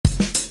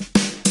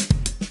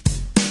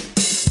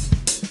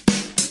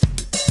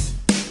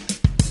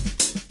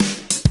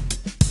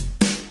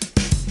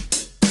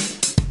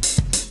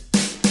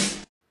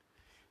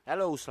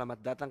Halo,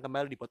 selamat datang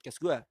kembali di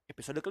podcast gue,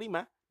 episode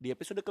kelima. Di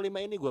episode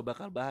kelima ini gue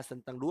bakal bahas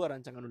tentang dua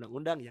rancangan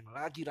undang-undang yang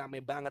lagi rame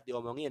banget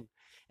diomongin.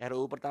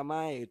 RUU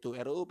pertama yaitu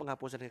RUU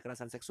penghapusan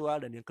kekerasan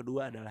seksual dan yang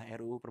kedua adalah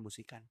RUU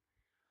permusikan.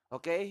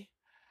 Oke,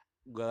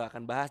 gue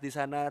akan bahas di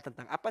sana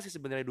tentang apa sih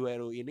sebenarnya dua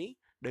RUU ini.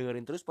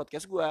 Dengerin terus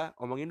podcast gue,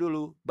 omongin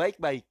dulu,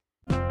 baik-baik.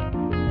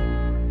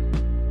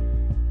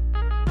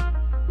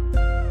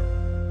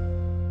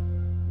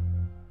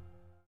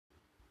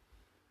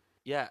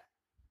 Ya,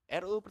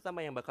 RUU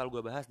pertama yang bakal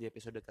gue bahas di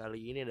episode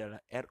kali ini adalah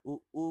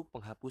RUU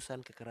penghapusan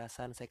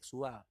kekerasan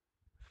seksual.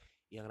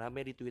 Yang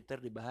rame di Twitter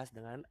dibahas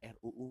dengan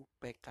RUU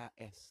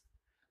PKS.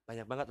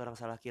 Banyak banget orang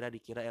salah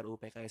dikira RUU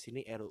PKS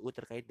ini RUU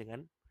terkait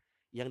dengan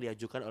yang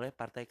diajukan oleh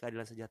Partai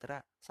Keadilan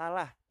Sejahtera.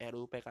 Salah,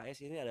 RUU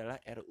PKS ini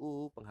adalah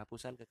RUU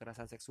penghapusan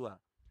kekerasan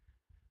seksual.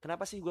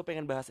 Kenapa sih gue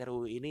pengen bahas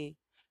RUU ini?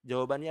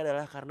 Jawabannya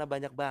adalah karena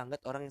banyak banget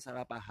orang yang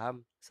salah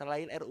paham.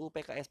 Selain RUU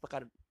PKS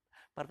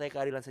Partai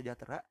Keadilan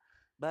Sejahtera,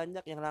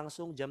 banyak yang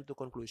langsung jump to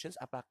conclusions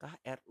apakah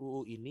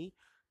RUU ini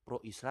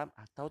pro-Islam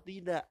atau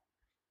tidak.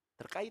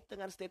 Terkait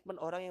dengan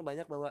statement orang yang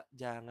banyak bahwa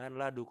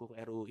janganlah dukung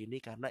RUU ini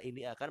karena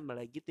ini akan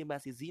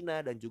melegitimasi zina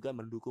dan juga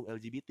mendukung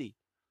LGBT.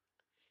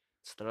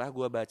 Setelah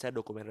gue baca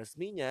dokumen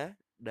resminya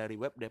dari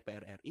web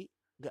DPR RI,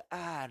 gak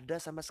ada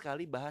sama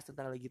sekali bahas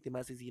tentang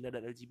legitimasi zina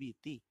dan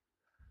LGBT.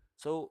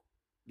 So,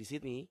 di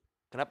sini,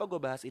 kenapa gue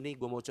bahas ini?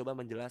 Gue mau coba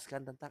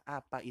menjelaskan tentang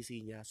apa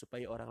isinya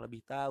supaya orang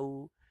lebih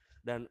tahu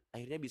dan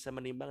akhirnya bisa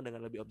menimbang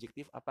dengan lebih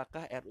objektif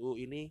apakah RUU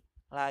ini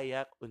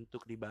layak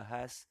untuk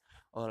dibahas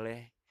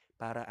oleh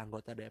para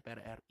anggota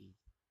DPR RI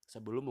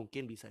sebelum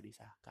mungkin bisa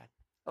disahkan.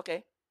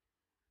 Oke,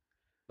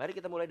 mari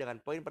kita mulai dengan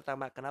poin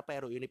pertama. Kenapa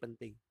RUU ini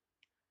penting?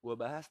 Gue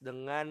bahas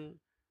dengan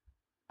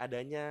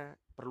adanya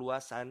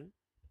perluasan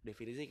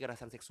definisi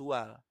kekerasan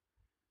seksual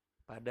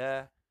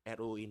pada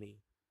RUU ini.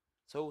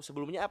 So,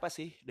 sebelumnya apa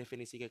sih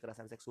definisi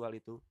kekerasan seksual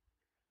itu?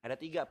 Ada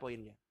 3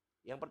 poinnya.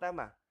 Yang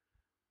pertama,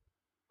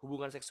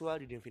 hubungan seksual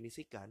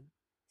didefinisikan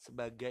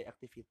sebagai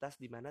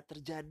aktivitas di mana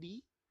terjadi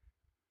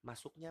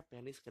masuknya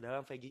penis ke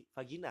dalam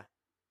vagina.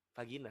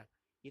 Vagina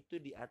itu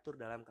diatur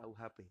dalam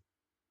KUHP.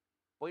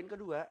 Poin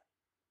kedua,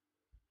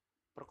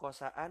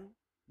 perkosaan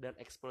dan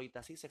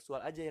eksploitasi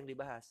seksual aja yang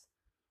dibahas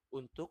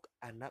untuk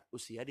anak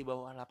usia di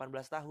bawah 18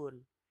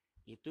 tahun.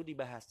 Itu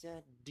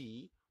dibahasnya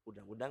di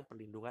Undang-Undang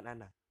Perlindungan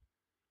Anak.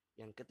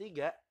 Yang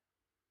ketiga,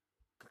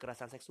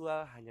 kekerasan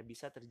seksual hanya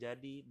bisa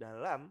terjadi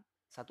dalam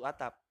satu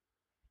atap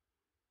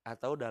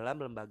atau dalam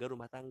lembaga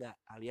rumah tangga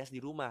alias di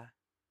rumah.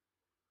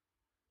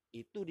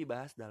 Itu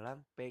dibahas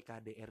dalam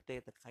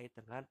PKDRT terkait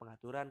dengan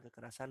pengaturan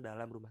kekerasan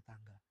dalam rumah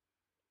tangga.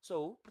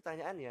 So,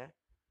 pertanyaannya,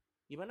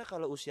 gimana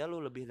kalau usia lu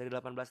lebih dari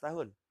 18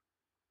 tahun?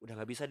 Udah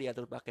gak bisa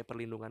diatur pakai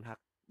perlindungan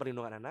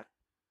anak,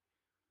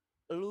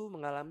 lu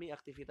mengalami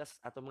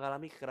aktivitas atau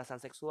mengalami kekerasan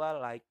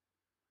seksual like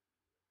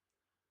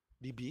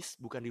di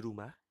bis bukan di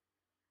rumah,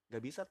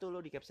 gak bisa tuh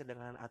lu di capture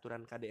dengan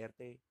aturan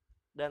KDRT.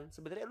 Dan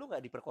sebenarnya lu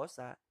gak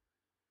diperkosa,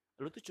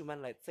 lu tuh cuman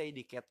let's say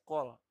di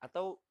catcall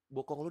atau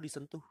bokong lu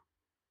disentuh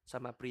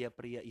sama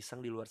pria-pria iseng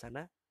di luar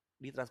sana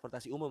di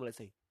transportasi umum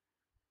let's say.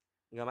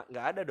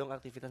 Nggak ada dong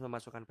aktivitas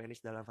memasukkan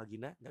penis dalam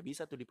vagina, nggak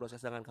bisa tuh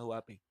diproses dengan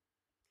KUHP.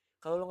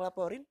 Kalau lo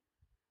ngelaporin,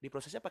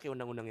 diprosesnya pakai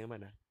undang-undang yang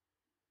mana?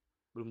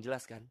 Belum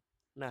jelas kan?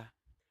 Nah,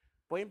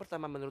 poin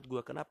pertama menurut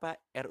gue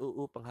kenapa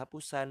RUU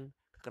penghapusan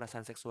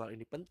kekerasan seksual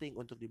ini penting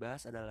untuk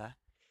dibahas adalah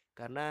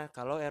karena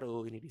kalau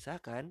RUU ini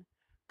disahkan,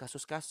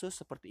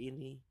 kasus-kasus seperti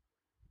ini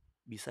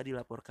bisa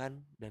dilaporkan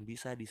dan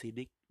bisa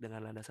disidik dengan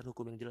landasan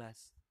hukum yang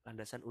jelas,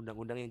 landasan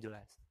undang-undang yang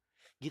jelas.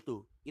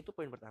 Gitu, itu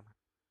poin pertama.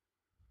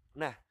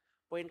 Nah,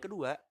 poin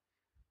kedua,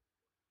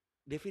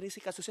 definisi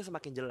kasusnya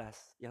semakin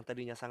jelas. Yang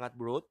tadinya sangat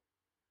broad,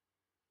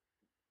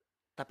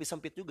 tapi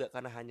sempit juga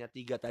karena hanya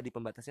 3 tadi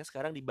pembatasnya,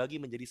 sekarang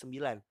dibagi menjadi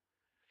 9.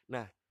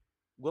 Nah,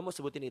 gue mau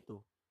sebutin itu.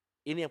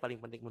 Ini yang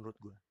paling penting menurut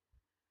gue.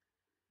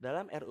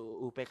 Dalam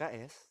RUU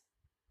PKS,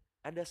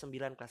 ada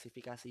 9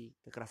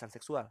 klasifikasi kekerasan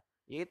seksual.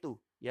 Yaitu,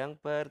 yang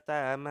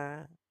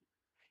pertama,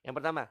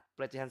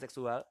 pelecehan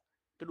seksual.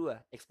 Kedua,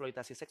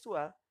 eksploitasi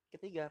seksual.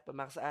 Ketiga,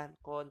 pemaksaan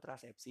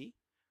kontrasepsi.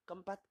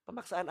 Keempat,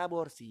 pemaksaan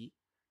aborsi.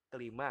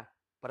 Kelima,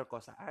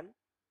 perkosaan.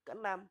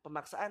 Keenam,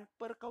 pemaksaan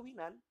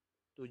perkawinan.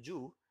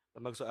 Tujuh,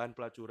 pemaksaan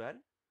pelacuran.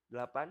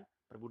 Delapan,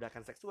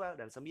 perbudakan seksual.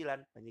 Dan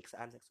 9,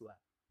 penyiksaan seksual.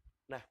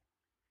 Nah,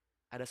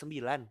 ada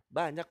 9,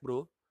 banyak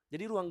bro.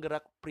 Jadi ruang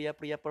gerak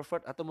pria-pria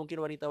pervert atau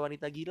mungkin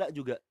wanita-wanita gila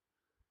juga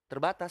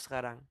terbatas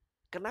sekarang.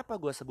 Kenapa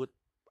gue sebut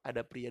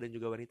ada pria dan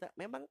juga wanita?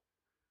 Memang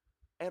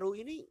RUU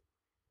ini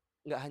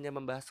nggak hanya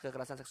membahas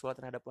kekerasan seksual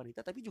terhadap wanita,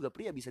 tapi juga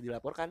pria bisa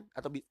dilaporkan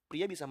atau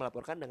pria bisa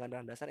melaporkan dengan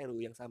landasan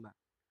RUU yang sama.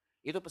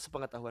 Itu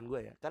sepengetahuan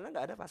gue ya, karena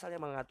nggak ada pasal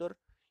yang mengatur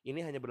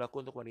ini hanya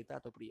berlaku untuk wanita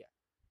atau pria.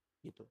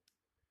 Gitu.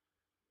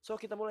 So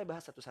kita mulai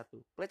bahas satu-satu.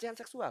 Pelecehan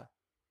seksual.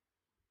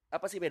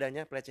 Apa sih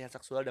bedanya pelecehan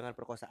seksual dengan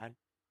perkosaan?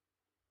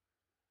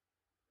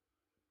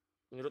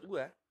 Menurut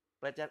gue,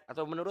 pelecehan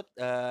atau menurut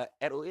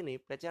RUU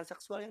ini, pelecehan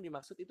seksual yang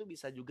dimaksud itu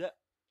bisa juga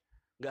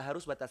nggak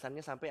harus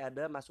batasannya sampai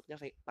ada masuknya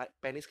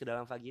penis ke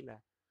dalam vagina.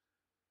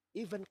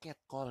 Even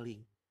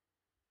catcalling.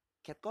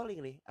 catcalling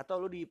nih, atau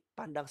lu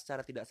dipandang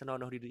secara tidak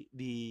senonoh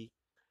di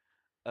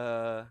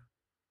eh,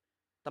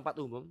 tempat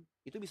umum,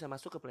 itu bisa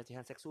masuk ke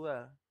pelecehan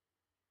seksual.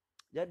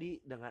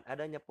 Jadi dengan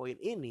adanya poin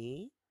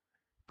ini,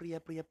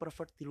 pria-pria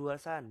pervert di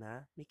luar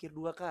sana mikir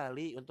dua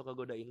kali untuk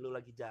ngegodain lu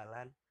lagi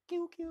jalan.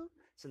 Kiu kiu,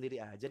 sendiri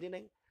aja nih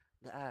neng.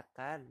 Gak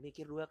akan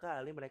mikir dua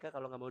kali mereka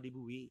kalau nggak mau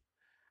dibui.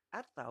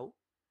 Atau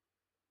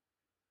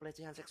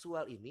pelecehan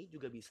seksual ini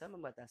juga bisa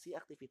membatasi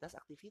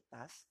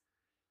aktivitas-aktivitas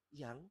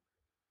yang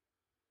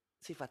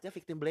sifatnya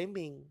victim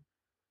blaming.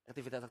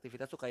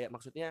 Aktivitas-aktivitas tuh kayak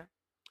maksudnya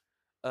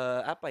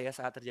apa ya,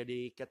 saat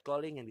terjadi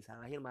catcalling yang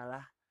disalahin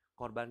malah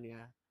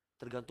korbannya.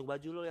 Tergantung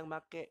baju lo yang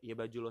make, ya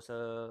baju lo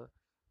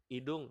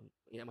hidung,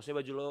 ya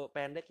maksudnya baju lo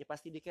pendek ya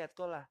pasti di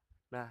catcall lah.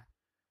 Nah,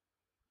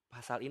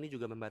 pasal ini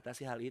juga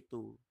membatasi hal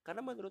itu.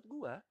 Karena menurut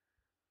gua,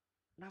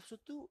 nafsu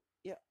tuh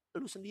ya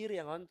lu sendiri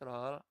yang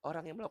kontrol,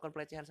 orang yang melakukan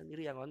pelecehan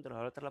sendiri yang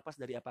kontrol, terlepas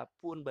dari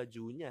apapun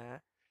bajunya.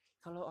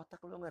 Kalau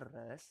otak lo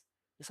ngeres,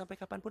 ya sampai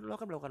kapanpun lo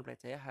akan melakukan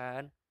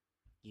pelecehan,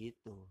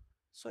 gitu.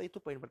 So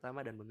itu poin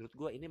pertama dan menurut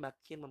gua ini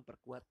makin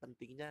memperkuat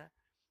pentingnya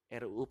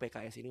RUU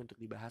PKS ini untuk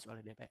dibahas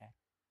oleh DPR.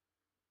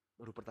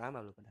 Baru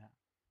pertama lo padahal.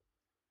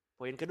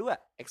 Poin kedua,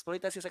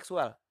 eksploitasi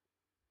seksual.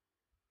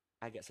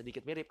 Agak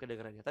sedikit mirip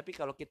kedengarannya. Tapi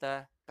kalau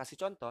kita kasih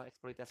contoh,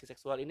 eksploitasi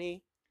seksual ini,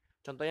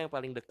 contoh yang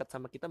paling dekat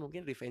sama kita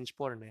mungkin revenge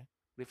porn ya.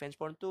 Revenge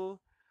porn tuh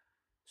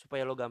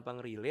supaya lo gampang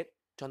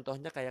relate,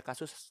 contohnya kayak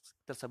kasus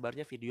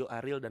tersebarnya video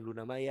Ariel dan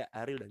Luna Maya,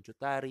 Ariel dan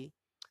Cutari,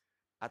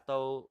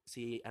 atau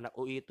si anak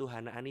UI itu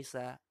Hana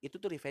Anissa, itu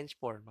tuh revenge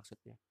porn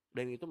maksudnya.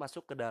 Dan itu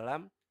masuk ke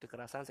dalam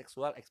kekerasan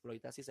seksual,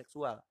 eksploitasi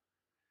seksual.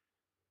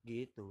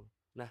 Gitu.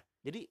 Nah,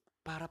 jadi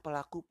para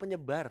pelaku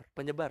penyebar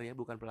ya,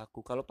 bukan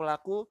pelaku. Kalau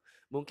pelaku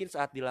mungkin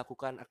saat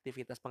dilakukan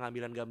aktivitas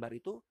pengambilan gambar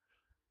itu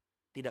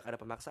tidak ada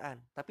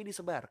pemaksaan, tapi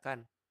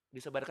disebarkan.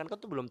 Disebarkan kan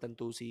tuh belum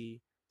tentu si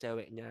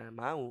ceweknya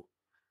mau.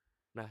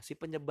 Nah, si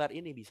penyebar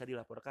ini bisa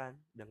dilaporkan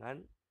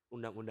dengan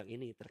undang-undang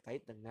ini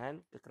terkait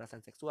dengan kekerasan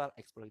seksual,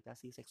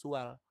 eksploitasi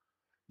seksual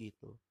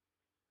gitu.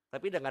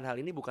 Tapi dengan hal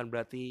ini bukan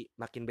berarti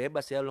makin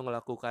bebas ya lo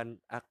melakukan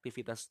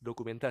aktivitas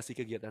dokumentasi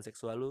kegiatan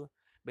seksual lo.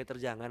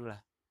 Better jangan lah.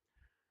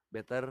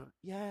 Better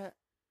ya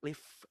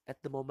live at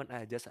the moment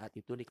aja saat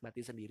itu,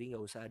 nikmati sendiri,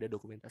 nggak usah ada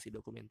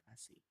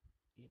dokumentasi-dokumentasi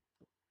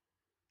gitu.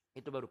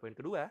 Itu baru poin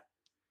kedua.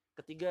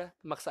 Ketiga,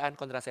 pemaksaan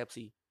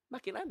kontrasepsi.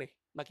 Makin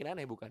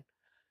aneh bukan?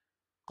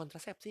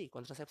 Kontrasepsi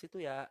itu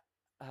ya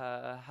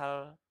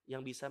hal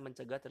yang bisa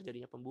mencegah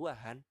terjadinya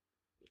pembuahan.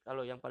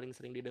 Kalau yang paling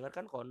sering didengar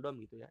kan kondom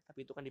gitu ya,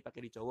 tapi itu kan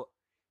dipakai di cowok.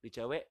 Di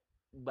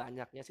cewek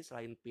banyaknya sih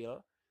selain pil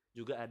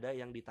juga ada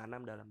yang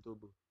ditanam dalam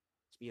tubuh.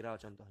 Spiral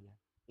contohnya.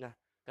 Nah,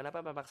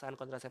 kenapa pemaksaan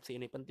kontrasepsi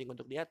ini penting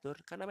untuk diatur?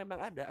 Karena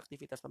memang ada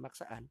aktivitas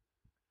pemaksaan.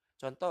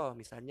 Contoh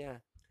misalnya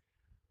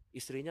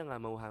istrinya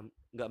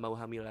nggak mau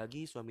hamil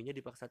lagi, suaminya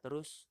dipaksa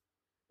terus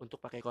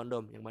untuk pakai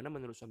kondom, yang mana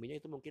menurut suaminya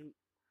itu mungkin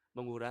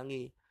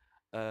mengurangi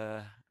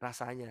eh,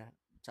 rasanya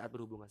saat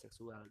berhubungan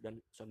seksual, dan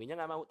suaminya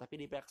nggak mau tapi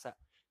dipaksa.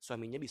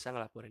 Suaminya bisa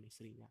ngelaporin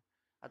istrinya.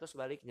 Atau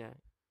sebaliknya,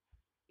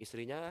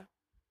 istrinya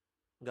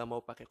nggak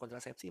mau pakai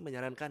kontrasepsi,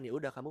 menyarankan ya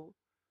udah kamu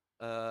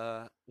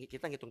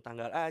kita ngitung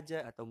tanggal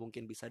aja, atau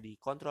mungkin bisa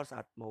dikontrol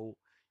saat mau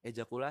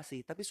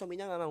ejakulasi, tapi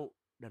suaminya nggak mau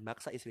dan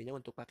maksa istrinya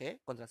untuk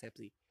pakai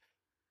kontrasepsi.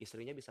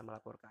 Istrinya bisa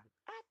melaporkan.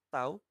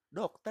 Atau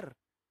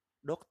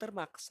dokter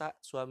maksa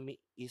suami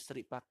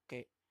istri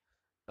pakai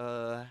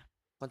eh,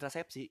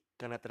 kontrasepsi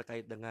karena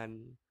terkait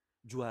dengan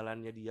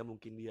jualannya dia,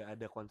 mungkin dia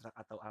ada kontrak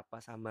atau apa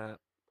sama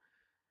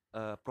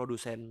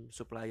produsen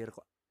supplier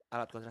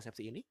alat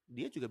kontrasepsi ini,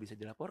 dia juga bisa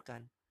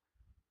dilaporkan.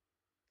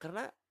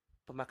 Karena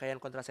pemakaian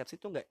kontrasepsi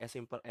itu nggak as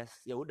simple as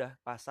ya udah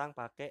pasang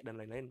pakai dan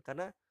lain-lain.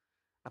 Karena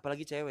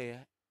apalagi cewek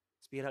ya,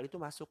 spiral itu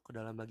masuk ke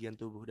dalam bagian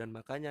tubuh, dan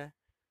makanya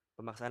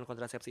pemaksaan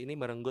kontrasepsi ini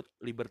merenggut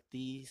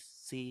liberty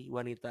si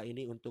wanita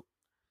ini untuk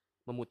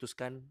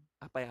memutuskan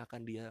apa yang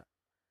akan dia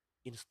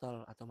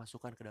install atau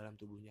masukkan ke dalam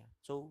tubuhnya.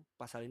 So,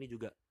 pasal ini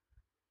juga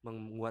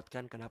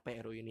menguatkan kenapa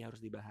RUU ini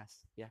harus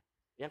dibahas ya.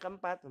 Yang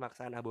keempat,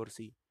 pemaksaan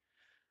aborsi.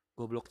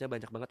 Gobloknya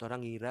banyak banget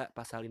orang ngira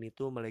pasal ini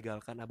tuh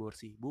melegalkan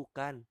aborsi.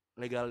 Bukan.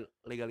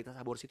 Legalitas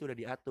aborsi itu udah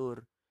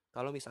diatur.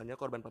 Kalau misalnya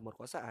korban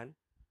pemerkosaan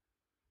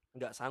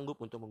nggak sanggup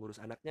untuk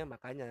mengurus anaknya,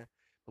 makanya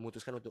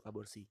memutuskan untuk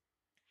aborsi.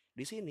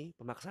 Di sini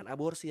pemaksaan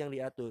aborsi yang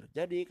diatur.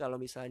 Jadi kalau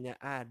misalnya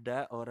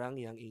ada orang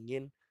yang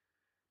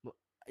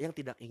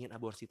tidak ingin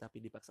aborsi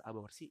tapi dipaksa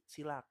aborsi,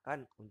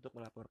 silakan untuk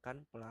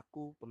melaporkan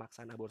pelaku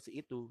pemaksaan aborsi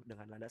itu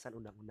dengan landasan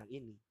undang-undang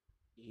ini.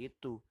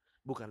 Itu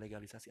bukan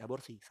legalisasi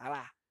aborsi,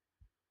 salah.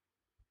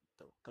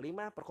 Tuh.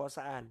 Kelima,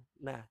 perkosaan.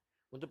 Nah,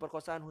 untuk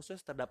perkosaan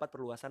khusus terdapat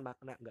perluasan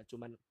makna, nggak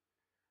cuma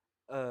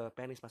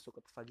penis masuk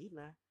ke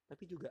vagina,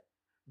 tapi juga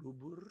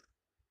dubur,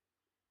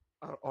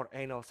 or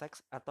anal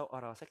sex atau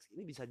oral sex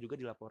ini bisa juga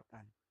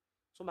dilaporkan.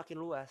 So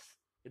makin luas.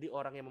 Jadi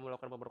orang yang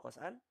melakukan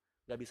pemerkosaan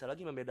nggak bisa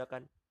lagi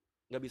membedakan,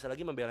 nggak bisa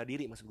lagi membela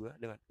diri, maksud gue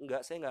dengan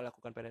enggak, saya nggak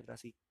lakukan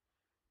penetrasi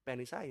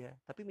penis saya,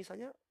 tapi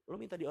misalnya lo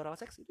minta di oral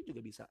sex, itu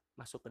juga bisa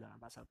masuk ke dalam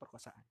pasal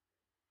perkosaan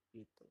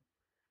gitu.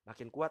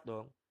 Makin kuat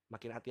dong,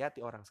 makin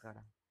hati-hati orang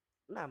sekarang.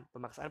 6,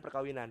 pemaksaan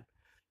perkawinan.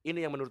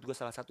 Ini yang menurut gue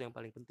salah satu yang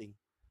paling penting.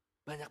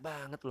 Banyak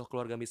banget loh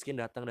keluarga miskin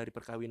datang dari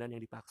perkawinan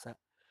yang dipaksa.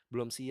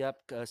 Belum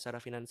siap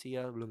secara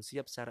finansial, belum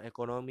siap secara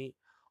ekonomi.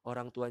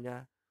 Orang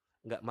tuanya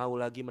nggak mau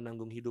lagi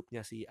menanggung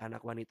hidupnya si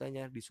anak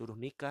wanitanya, disuruh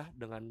nikah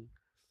dengan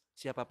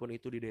siapapun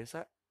itu di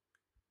desa,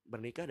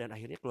 bernikah dan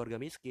akhirnya keluarga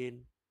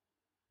miskin.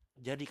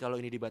 Jadi kalau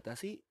ini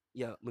dibatasi,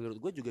 ya menurut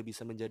gue juga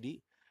bisa menjadi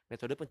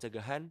metode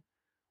pencegahan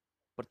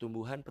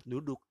pertumbuhan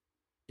penduduk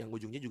yang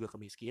ujungnya juga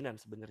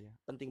kemiskinan sebenarnya.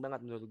 Penting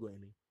banget menurut gue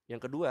ini.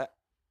 Yang kedua,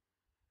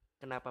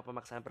 kenapa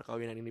pemaksaan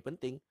perkawinan ini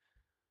penting?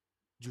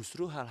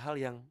 Justru hal-hal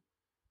yang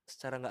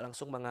secara nggak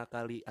langsung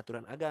mengakali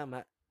aturan agama,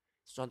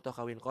 contoh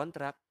kawin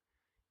kontrak,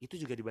 itu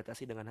juga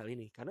dibatasi dengan hal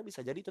ini. Karena bisa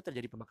jadi itu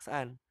terjadi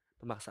pemaksaan.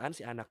 Pemaksaan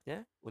si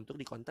anaknya untuk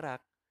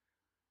dikontrak,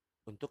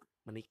 untuk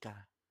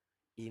menikah.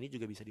 Ini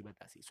juga bisa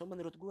dibatasi. So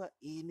menurut gue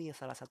ini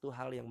salah satu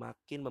hal yang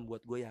makin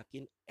membuat gue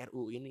yakin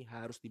RUU ini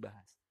harus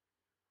dibahas.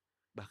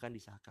 Bahkan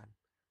disahkan.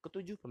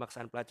 Ketujuh,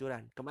 pemaksaan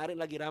pelacuran. Kemarin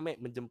lagi rame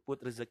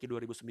menjemput rezeki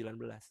 2019.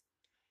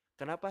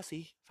 Kenapa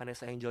sih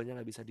Vanessa Angelnya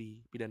nggak bisa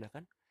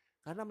dipidanakan?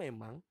 Karena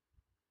memang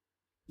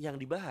yang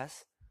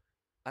dibahas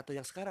atau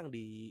yang sekarang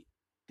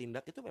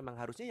ditindak itu memang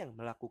harusnya yang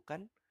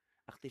melakukan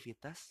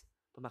aktivitas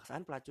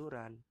pemaksaan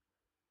pelacuran.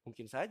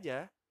 Mungkin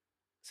saja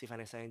si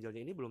Vanessa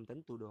Angelnya ini belum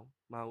tentu dong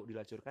mau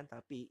dilacurkan,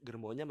 tapi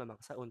germonya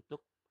memaksa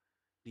untuk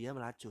dia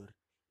melacur.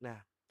 Nah,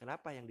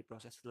 kenapa yang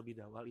diproses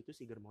lebih awal itu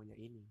si germonya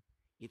ini?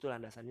 Itu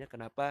landasannya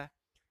kenapa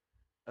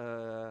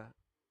eh,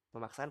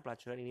 pemaksaan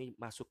pelacuran ini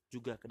masuk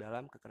juga ke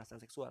dalam kekerasan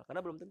seksual.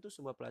 Karena belum tentu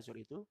semua pelacur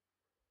itu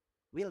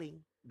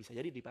willing, bisa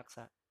jadi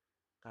dipaksa.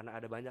 Karena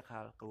ada banyak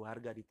hal,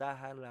 keluarga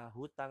ditahan lah,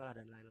 hutang lah,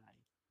 dan lain-lain.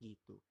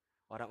 Gitu.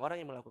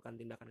 Orang-orang yang melakukan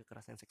tindakan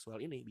kekerasan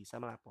seksual ini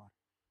bisa melapor.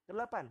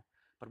 Kedelapan,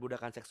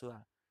 perbudakan seksual.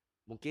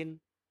 Mungkin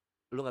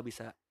lu nggak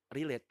bisa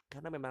relate,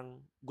 karena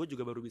memang gue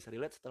juga baru bisa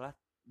relate setelah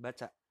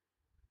baca.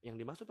 Yang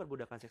dimaksud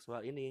perbudakan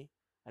seksual ini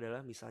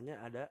adalah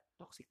misalnya ada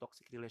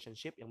toxic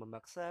relationship yang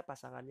memaksa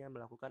pasangannya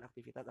melakukan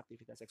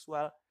aktivitas-aktivitas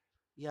seksual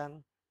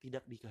yang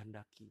tidak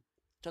dikehendaki.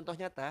 Contoh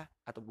nyata,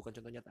 atau bukan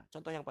contoh nyata,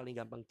 contoh yang paling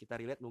gampang kita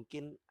relate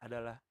mungkin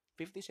adalah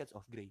 50 Shades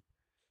of Grey.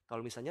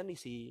 Kalau misalnya nih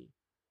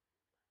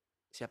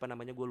siapa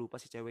namanya gue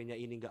lupa, si ceweknya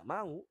ini nggak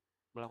mau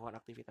melakukan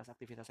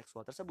aktivitas-aktivitas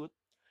seksual tersebut,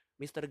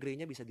 Mr.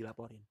 Grey-nya bisa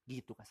dilaporin.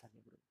 Gitu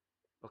kasarnya bro.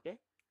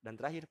 Oke? Dan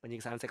terakhir,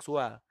 penyiksaan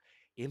seksual.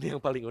 Ini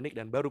yang paling unik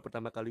dan baru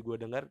pertama kali gue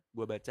dengar,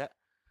 gue baca.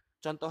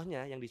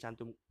 Contohnya yang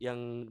dicantum,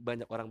 yang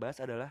banyak orang bahas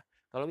adalah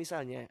kalau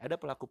misalnya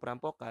ada pelaku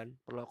perampokan,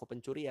 pelaku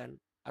pencurian,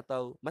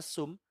 atau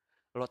mesum,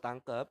 lo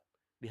tangkep,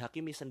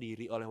 dihakimi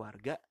sendiri oleh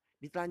warga,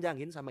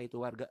 ditelanjangin sama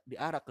itu warga,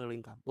 diarak keliling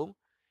kampung,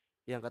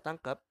 yang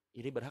ketangkep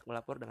ini berhak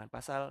melapor dengan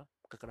pasal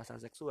kekerasan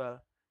seksual,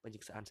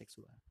 penyiksaan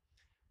seksual.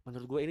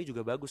 Menurut gue ini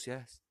juga bagus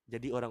ya.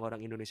 Jadi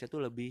orang-orang Indonesia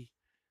tuh lebih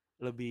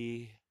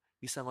lebih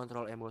bisa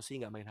kontrol emosi,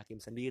 nggak main hakim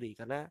sendiri,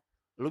 karena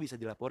lo bisa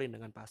dilaporin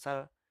dengan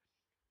pasal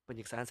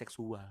penyiksaan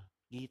seksual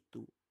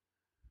gitu.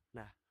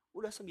 Nah,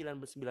 udah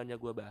 9-9-nya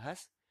gue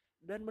bahas,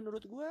 dan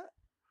menurut gue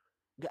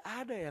gak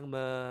ada yang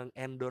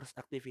mengendorse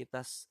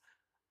aktivitas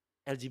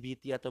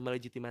LGBT atau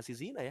melegitimasi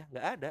zina ya,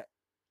 gak ada.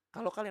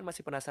 Kalau kalian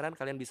masih penasaran,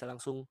 kalian bisa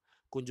langsung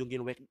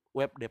kunjungin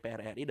web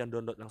DPR RI dan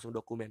download langsung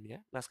dokumennya,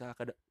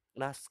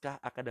 naskah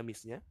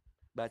akademisnya,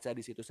 baca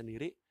di situ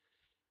sendiri.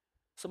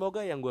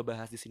 Semoga yang gue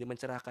bahas di sini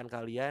mencerahkan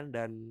kalian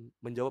dan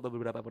menjawab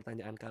beberapa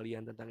pertanyaan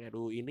kalian tentang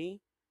RUU ini.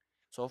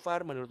 So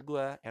far menurut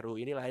gue RUU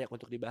ini layak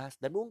untuk dibahas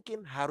dan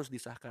mungkin harus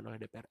disahkan oleh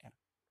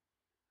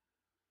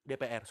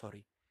DPR,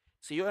 sorry.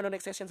 See you on the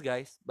next sessions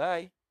guys.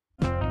 Bye.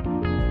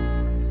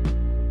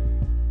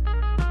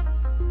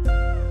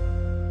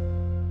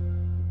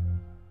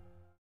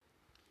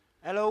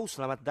 Halo,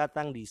 selamat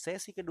datang di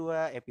sesi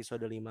kedua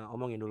episode 5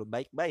 Omongin Dulu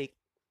Baik-Baik.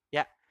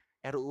 Ya,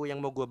 RUU yang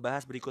mau gue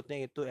bahas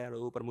berikutnya itu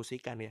RUU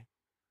Permusikan ya.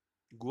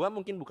 Gue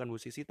mungkin bukan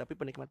musisi tapi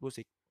penikmat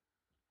musik.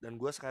 Dan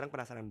gue sekarang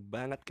penasaran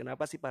banget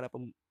kenapa sih para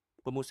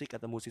pemusik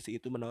atau musisi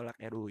itu menolak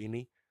RUU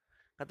ini.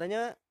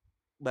 Katanya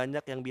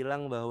banyak yang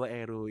bilang bahwa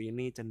RUU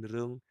ini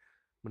cenderung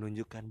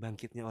menunjukkan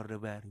bangkitnya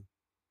Orde Baru.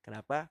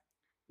 Kenapa?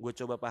 Gue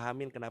coba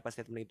pahamin kenapa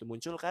statement itu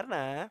muncul,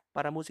 karena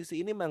para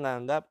musisi ini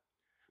menganggap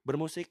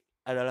bermusik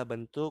adalah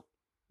bentuk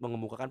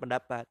mengemukakan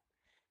pendapat.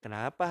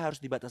 Kenapa harus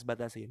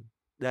dibatas-batasin?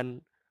 Dan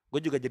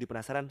gue juga jadi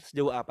penasaran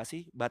sejauh apa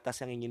sih batas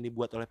yang ingin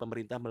dibuat oleh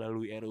pemerintah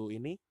melalui RUU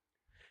ini.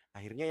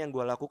 Akhirnya yang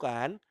gue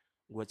lakukan,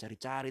 gue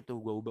cari-cari tuh,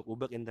 gue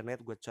ubek-ubek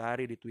internet, gue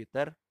cari di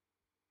Twitter,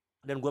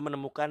 dan gue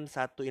menemukan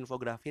satu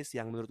infografis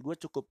yang menurut gue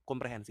cukup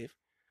komprehensif.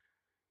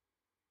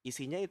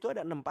 Isinya itu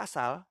ada 6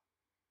 pasal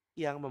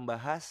yang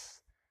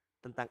membahas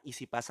tentang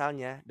isi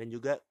pasalnya dan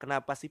juga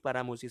kenapa sih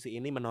para musisi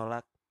ini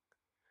menolak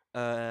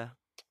uh,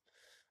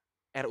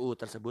 RUU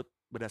tersebut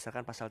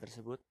berdasarkan pasal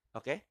tersebut.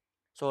 Oke?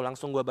 So,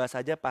 langsung gue bahas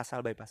aja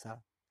pasal by pasal.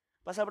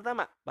 Pasal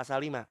pertama,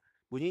 pasal 5.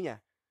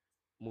 Bunyinya,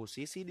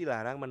 musisi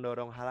dilarang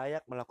mendorong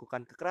halayak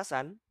melakukan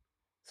kekerasan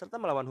serta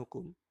melawan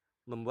hukum,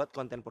 membuat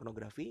konten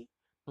pornografi,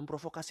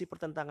 memprovokasi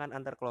pertentangan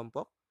antar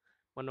kelompok,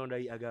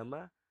 menodai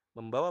agama,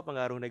 membawa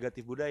pengaruh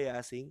negatif budaya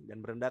asing,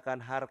 dan merendahkan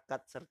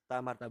harkat serta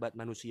martabat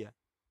manusia.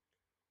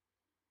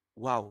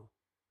 Wow,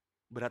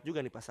 Berat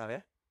juga nih pasal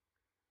ya.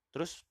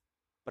 Terus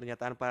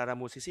pernyataan para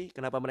musisi,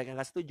 kenapa mereka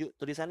nggak setuju?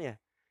 Tulisannya,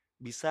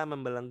 bisa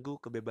membelenggu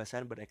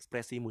kebebasan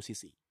berekspresi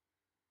musisi.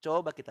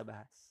 Coba kita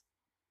bahas.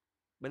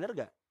 Bener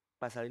gak?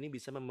 Pasal ini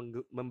bisa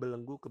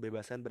membelenggu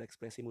kebebasan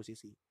berekspresi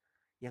musisi.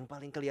 Yang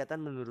paling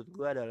kelihatan menurut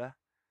gue adalah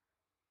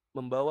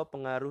membawa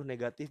pengaruh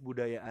negatif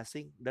budaya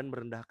asing dan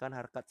merendahkan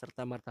harkat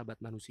serta martabat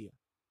manusia.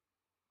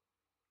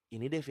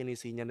 Ini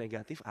definisinya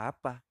negatif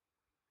apa?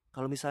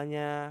 Kalau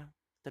misalnya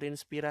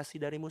terinspirasi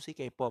dari musik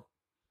K-pop,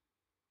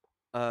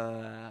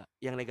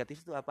 yang negatif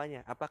itu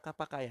apanya? Apakah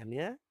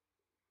pakaiannya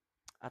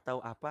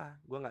atau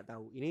apa? Gue nggak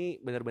tahu. Ini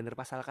benar-benar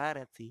pasal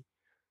karet sih.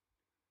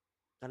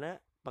 Karena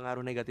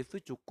pengaruh negatif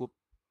itu cukup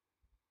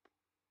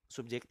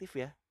subjektif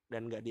ya,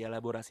 dan nggak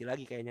dielaborasi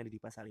lagi kayaknya di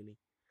pasal ini.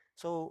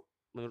 So,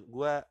 menurut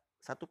gue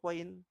satu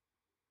poin,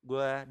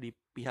 gue di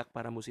pihak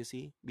para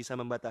musisi bisa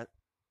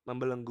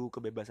membelenggu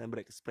kebebasan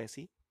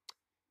berekspresi.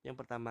 Yang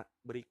pertama,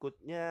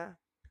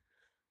 berikutnya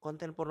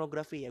konten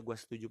pornografi, ya gue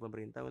setuju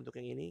pemerintah untuk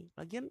yang ini.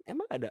 Lagian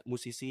emang ada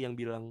musisi yang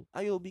bilang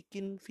ayo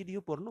bikin video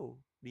porno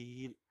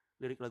di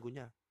lirik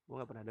lagunya? Gue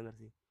nggak pernah dengar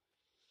sih.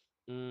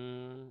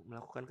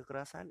 Melakukan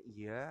kekerasan,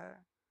 iya.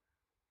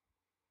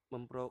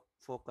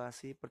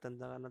 Memprovokasi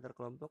pertentangan antar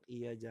kelompok,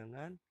 iya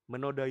jangan.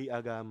 Menodai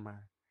agama,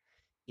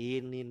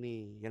 ini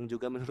nih yang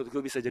juga menurut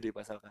gue bisa jadi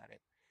pasal karet.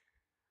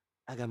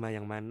 Agama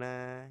yang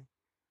mana?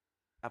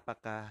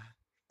 Apakah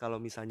kalau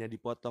misalnya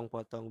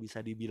dipotong-potong bisa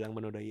dibilang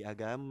menodai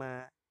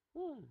agama?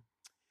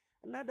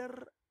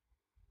 Another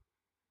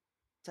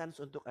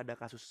chance untuk ada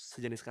kasus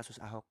sejenis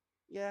kasus Ahok.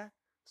 Ya,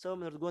 so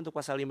menurut gue untuk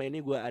pasal 5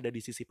 ini gue ada di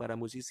sisi para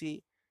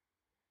musisi.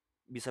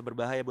 Bisa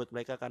berbahaya buat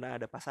mereka karena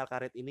ada pasal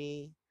karet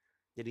ini.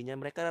 Jadinya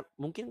mereka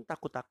mungkin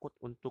takut-takut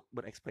untuk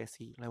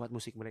berekspresi lewat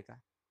musik mereka.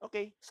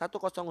 Oke, 1-0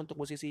 untuk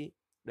musisi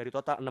dari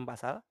total 6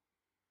 pasal.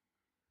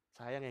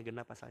 Sayang ya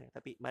genap pasalnya,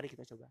 tapi mari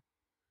kita coba.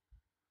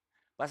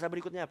 Pasal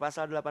berikutnya,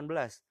 pasal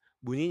 18.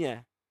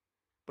 Bunyinya,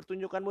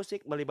 pertunjukan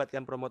musik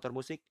melibatkan promotor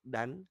musik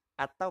dan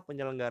atau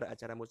penyelenggara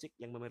acara musik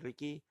yang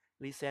memiliki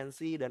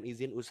lisensi dan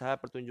izin usaha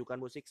pertunjukan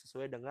musik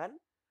sesuai dengan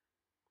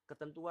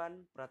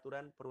ketentuan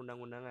peraturan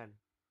perundang-undangan.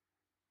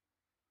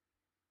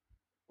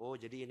 Oh,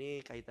 jadi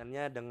ini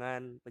kaitannya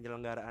dengan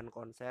penyelenggaraan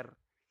konser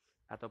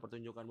atau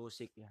pertunjukan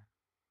musik ya.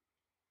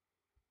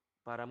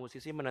 Para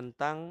musisi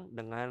menentang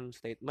dengan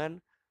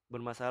statement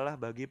bermasalah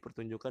bagi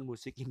pertunjukan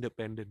musik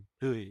independen.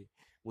 Hei,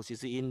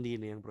 musisi indie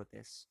nih yang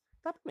protes.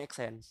 Tapi make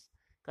sense.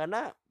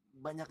 Karena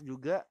banyak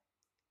juga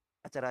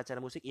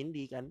acara-acara musik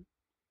indie kan.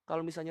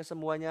 Kalau misalnya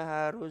semuanya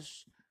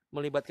harus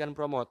melibatkan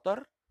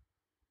promotor,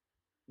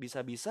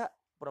 bisa-bisa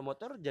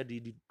promotor jadi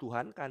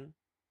dituhankan.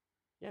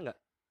 Ya enggak?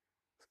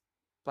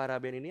 Para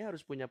band ini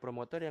harus punya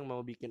promotor yang mau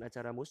bikin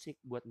acara musik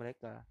buat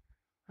mereka.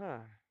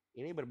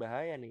 Ini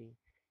berbahaya nih.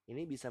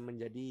 Ini bisa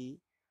menjadi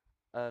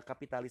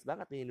kapitalis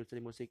banget nih industri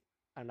musik.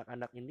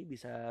 Anak-anak indie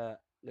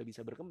nggak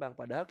bisa berkembang.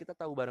 Padahal kita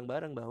tahu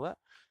bareng-bareng bahwa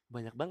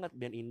banyak banget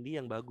band indie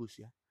yang bagus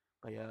ya.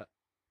 Kayak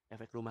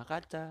Efek Rumah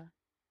Kaca,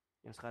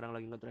 yang sekarang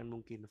lagi ngetren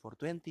mungkin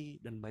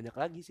 420, dan banyak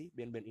lagi sih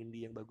band-band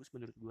indie yang bagus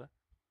menurut gua.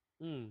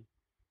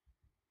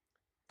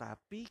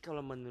 Tapi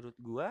kalau menurut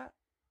gua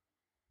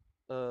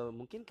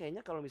mungkin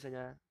kayaknya kalau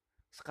misalnya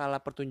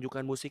skala pertunjukan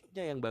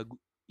musiknya yang bagus,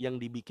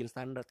 yang dibikin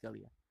standar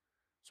kali ya,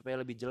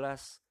 supaya lebih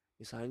jelas.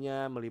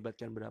 Misalnya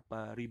melibatkan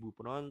berapa ribu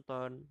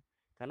penonton.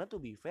 Karena to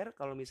be fair,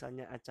 kalau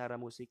misalnya acara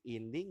musik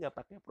indie nggak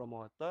pakai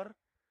promotor,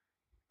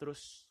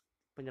 terus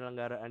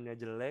penyelenggaraannya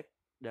jelek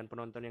dan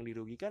penonton yang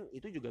dirugikan,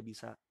 itu juga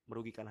bisa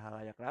merugikan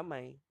halayak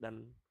ramai.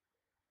 Dan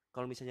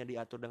kalau misalnya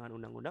diatur dengan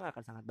undang-undang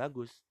akan sangat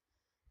bagus.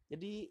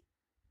 Jadi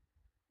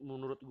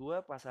menurut gue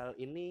pasal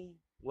ini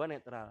gue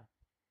netral.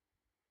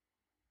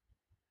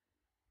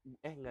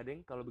 Nggak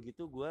deng, kalau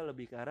begitu gue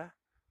lebih ke arah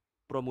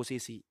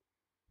promusisi.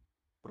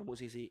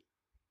 Promusisi.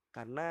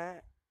 Karena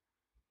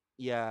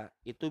ya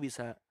itu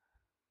bisa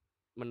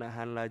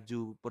menahan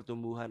laju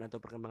pertumbuhan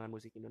atau perkembangan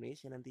musik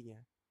Indonesia nantinya.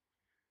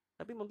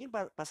 Tapi mungkin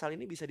pasal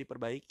ini bisa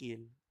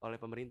diperbaikin oleh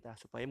pemerintah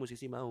supaya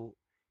musisi mau.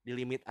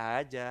 Dilimit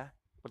aja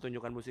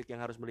pertunjukan musik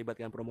yang harus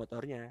melibatkan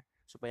promotornya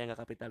supaya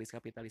nggak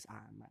kapitalis-kapitalis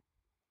amat.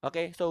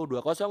 Oke, so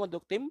 2-0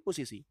 untuk tim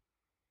musisi.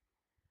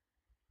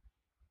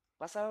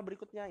 Pasal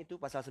berikutnya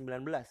itu pasal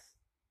 19.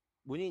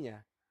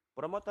 Bunyinya,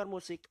 promotor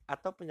musik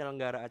atau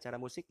penyelenggara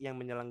acara musik yang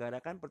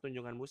menyelenggarakan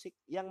pertunjukan musik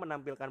yang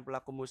menampilkan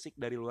pelaku musik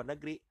dari luar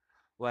negeri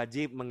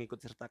wajib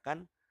mengikut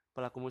sertakan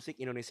pelaku musik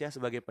Indonesia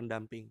sebagai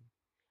pendamping.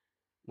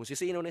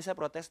 Musisi Indonesia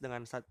protes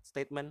dengan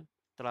statement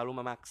terlalu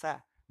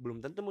memaksa.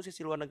 Belum tentu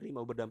musisi luar negeri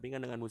mau berdampingan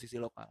dengan musisi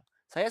lokal.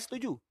 Saya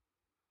setuju.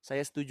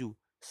 Saya setuju.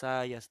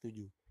 Saya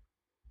setuju.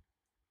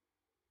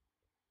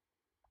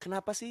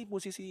 Kenapa sih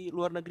musisi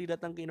luar negeri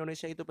datang ke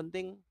Indonesia itu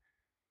penting?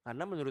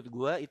 Karena menurut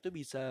gue itu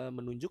bisa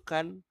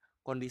menunjukkan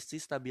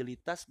kondisi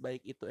stabilitas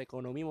baik itu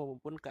ekonomi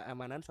maupun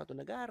keamanan suatu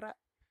negara.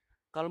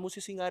 Kalau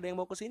musisi nggak ada yang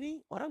mau ke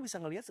sini, orang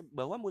bisa ngelihat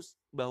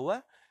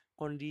bahwa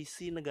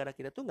kondisi negara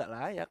kita tuh nggak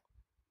layak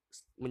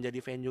menjadi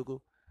venue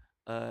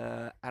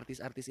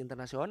artis-artis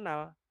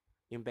internasional.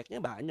 Impactnya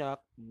banyak,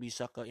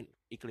 bisa ke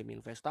iklim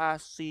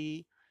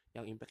investasi,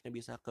 yang impactnya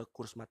bisa ke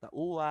kurs mata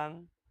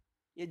uang.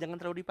 Ya jangan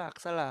terlalu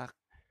dipaksa lah.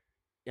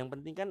 Yang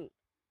penting kan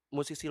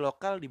musisi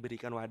lokal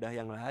diberikan wadah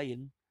yang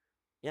lain,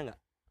 ya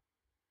nggak?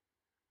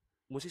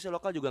 Musisi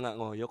lokal juga nggak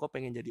ngoyo kok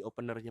pengen jadi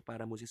openernya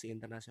para musisi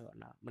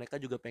internasional. Mereka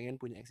juga pengen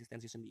punya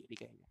eksistensi sendiri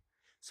kayaknya.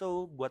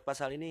 So, buat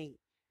pasal ini,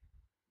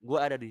 gue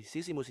ada di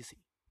sisi musisi.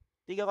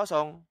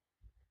 30.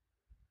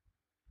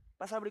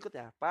 Pasal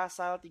berikutnya,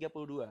 pasal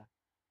 32.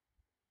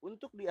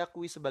 Untuk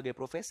diakui sebagai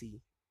profesi,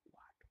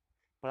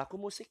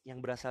 pelaku musik yang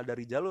berasal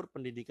dari jalur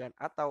pendidikan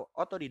atau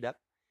otodidak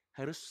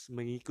harus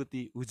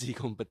mengikuti uji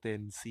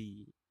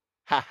kompetensi.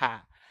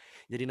 Haha.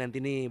 Jadi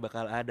nanti nih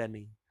bakal ada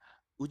nih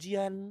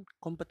ujian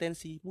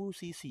kompetensi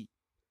musisi.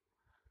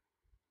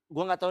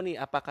 Gue nggak tahu nih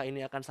apakah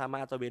ini akan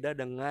sama atau beda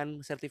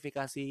dengan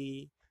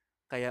sertifikasi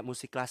kayak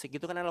musik klasik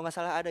gitu kan, kalau nggak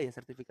salah ada ya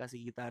sertifikasi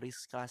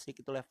gitaris klasik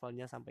itu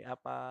levelnya sampai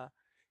apa.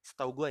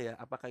 Setahu gue ya,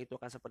 apakah itu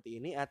akan seperti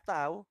ini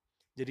atau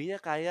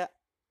jadinya kayak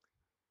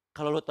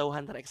kalau lo tahu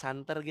Hunter x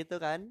Hunter gitu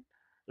kan,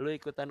 lo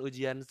ikutan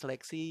ujian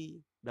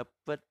seleksi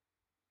dapet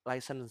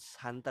license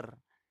Hunter.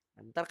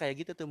 Ntar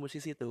kayak gitu tuh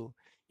musisi tuh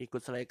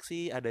ikut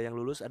seleksi, ada yang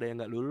lulus ada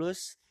yang nggak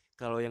lulus.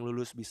 Kalau yang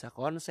lulus bisa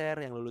konser,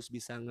 yang lulus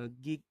bisa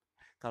ngegig.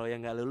 Kalau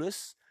yang nggak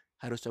lulus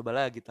harus coba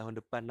lagi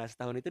tahun depan. Nah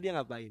setahun itu dia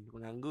ngapain?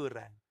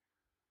 Pengangguran.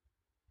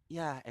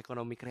 Ya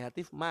ekonomi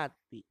kreatif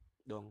mati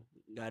dong.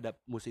 Nggak ada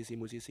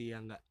musisi-musisi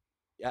yang nggak,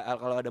 ya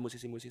kalau ada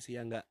musisi-musisi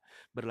yang nggak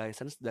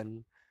berlicense dan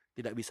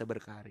tidak bisa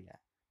berkarya.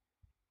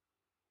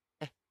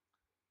 Eh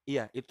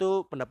iya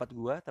itu pendapat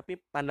gua,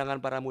 tapi pandangan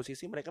para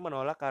musisi mereka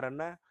menolak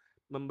karena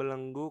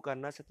membelenggu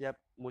karena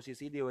setiap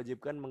musisi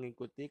diwajibkan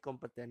mengikuti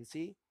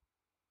kompetensi,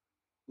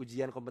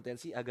 ujian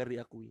kompetensi agar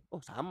diakui. Oh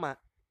sama,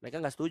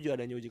 mereka nggak setuju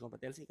adanya uji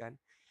kompetensi kan.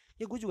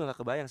 Ya gue juga nggak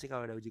kebayang sih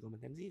kalau ada uji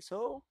kompetensi.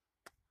 So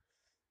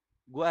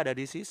gue ada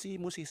di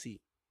sisi musisi.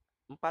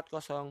 40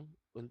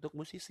 untuk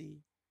musisi.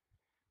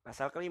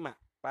 Pasal kelima,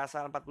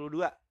 pasal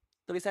 42.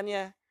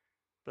 Tulisannya,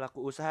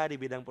 pelaku usaha di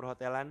bidang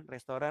perhotelan,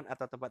 restoran,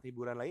 atau tempat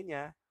hiburan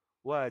lainnya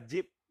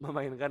wajib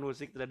memainkan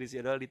musik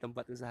tradisional di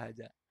tempat usaha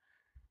aja.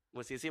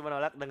 Musisi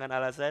menolak dengan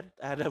alasan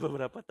ada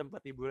beberapa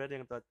tempat hiburan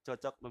yang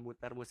cocok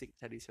memutar musik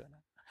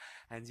tradisional.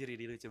 Anjir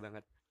ini lucu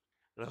banget.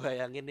 Lo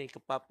bayangin nih ke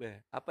pub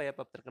ya. Apa ya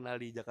pub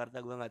terkenal di Jakarta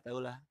gue nggak tahu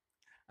lah.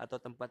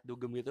 Atau tempat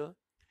dugem gitu.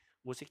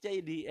 Musiknya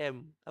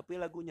EDM, tapi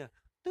lagunya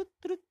tut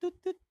tut tut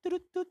tut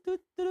tut tut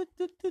tut tut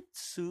tut tut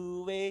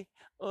suwe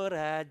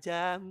ora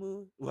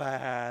jamu.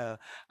 Wow,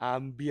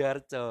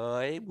 ambiar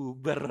coy,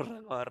 bubar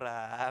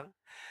orang-orang.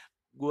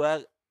 Gua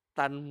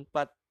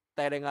tanpa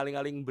tereng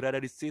aling-aling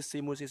berada di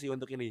sisi musisi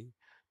untuk ini.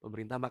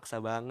 Pemerintah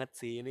maksa banget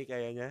sih ini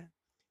kayaknya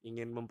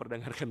ingin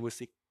memperdengarkan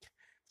musik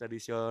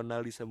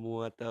tradisional di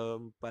semua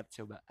tempat.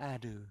 Coba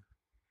aduh,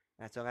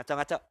 ngaco ngaco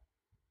ngaco.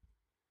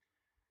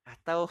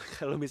 Atau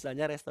kalau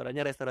misalnya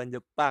restorannya restoran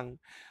Jepang,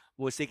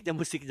 musiknya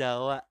musik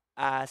Jawa,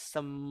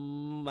 asem,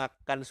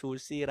 makan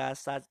sushi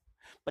rasa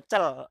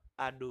pecel.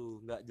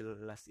 Aduh nggak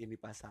jelas ini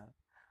pasal.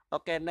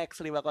 Oke, next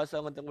 50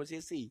 untuk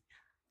musisi.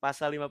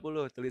 Pasal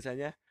 50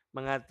 tulisannya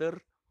mengatur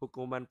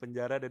hukuman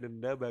penjara dan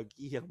denda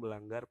bagi yang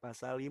melanggar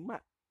pasal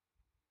 5.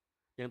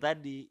 Yang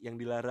tadi, yang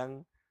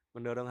dilarang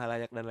mendorong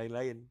halayak dan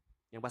lain-lain.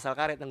 Yang pasal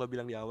karet yang gue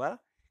bilang di awal,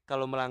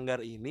 kalau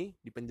melanggar ini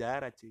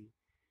dipenjara cuy.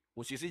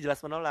 Musisi jelas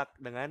menolak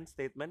dengan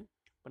statement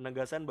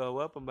penegasan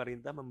bahwa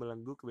pemerintah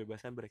membelenggu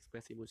kebebasan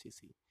berekspresi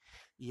musisi.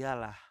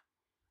 Iyalah,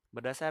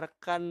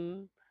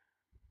 berdasarkan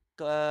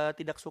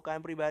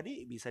ketidaksukaan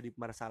pribadi bisa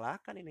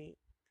dipersalahkan ini.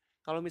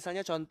 Kalau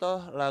misalnya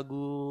contoh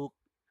lagu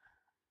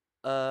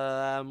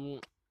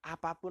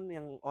apapun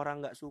yang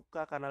orang nggak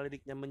suka karena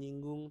liriknya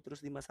menyinggung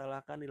terus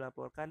dimasalahkan,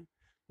 dilaporkan,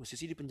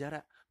 musisi di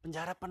penjara.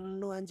 Penjara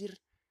penuh anjir.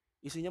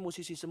 Isinya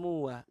musisi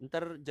semua.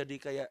 Ntar jadi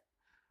kayak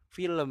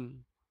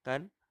film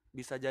kan,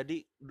 bisa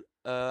jadi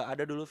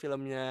ada dulu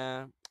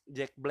filmnya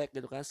Jack Black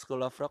gitu kan,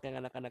 School of Rock yang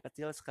anak-anak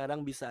kecil,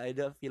 sekarang bisa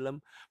ada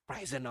film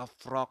Prison of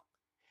Rock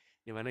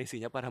dimana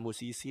isinya para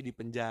musisi di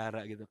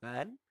penjara gitu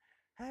kan.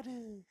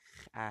 Aduh,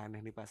 aneh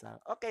nih pasal.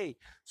 Oke,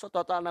 so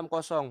total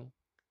 60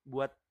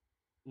 buat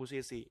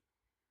musisi.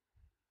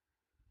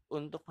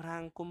 Untuk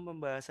merangkum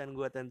pembahasan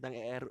gue tentang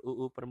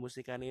RUU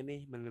Permusikan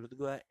ini, menurut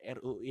gue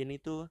RUU ini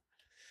tuh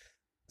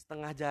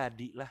setengah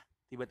jadi lah,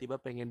 tiba-tiba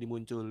pengen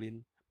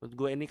dimunculin. Menurut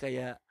gue ini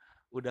kayak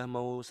udah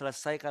mau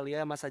selesai kali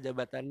ya masa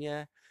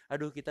jabatannya.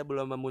 Aduh kita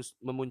belum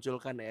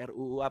memunculkan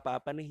RUU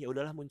apa-apa nih, ya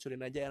udahlah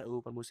munculin aja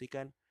RUU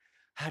Permusikan.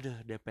 Aduh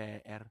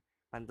DPR.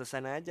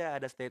 Pantesan aja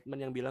ada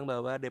statement yang bilang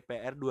bahwa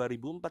DPR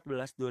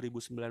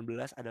 2014-2019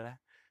 adalah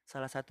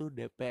salah satu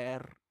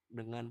DPR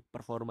dengan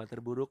performa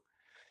terburuk.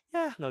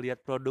 Ya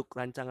ngelihat produk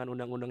rancangan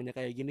undang-undangnya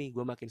kayak gini,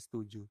 gue makin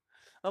setuju.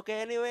 Oke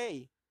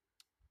anyway,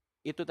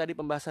 itu tadi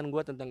pembahasan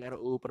gue tentang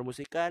RUU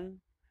Permusikan.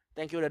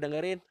 Thank you udah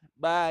dengerin.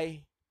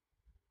 Bye.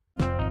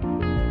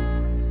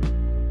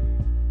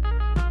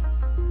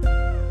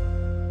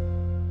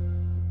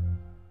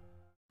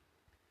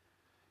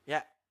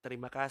 Ya,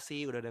 terima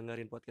kasih udah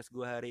dengerin podcast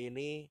gue hari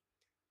ini.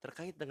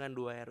 Terkait dengan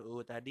 2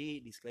 RUU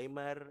tadi,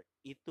 disclaimer,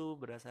 itu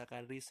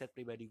berdasarkan riset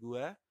pribadi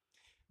gue.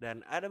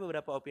 Dan ada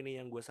beberapa opini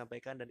yang gue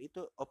sampaikan dan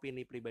itu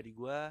opini pribadi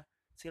gue.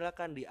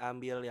 Silakan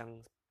diambil yang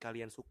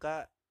kalian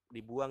suka,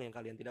 dibuang yang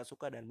kalian tidak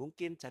suka, dan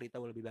mungkin cari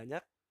tahu lebih banyak.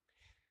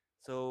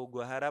 So,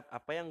 gue harap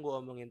apa yang gue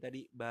omongin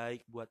tadi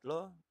baik buat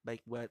lo,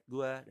 baik buat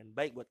gue, dan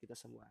baik buat kita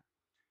semua.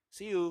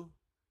 See you.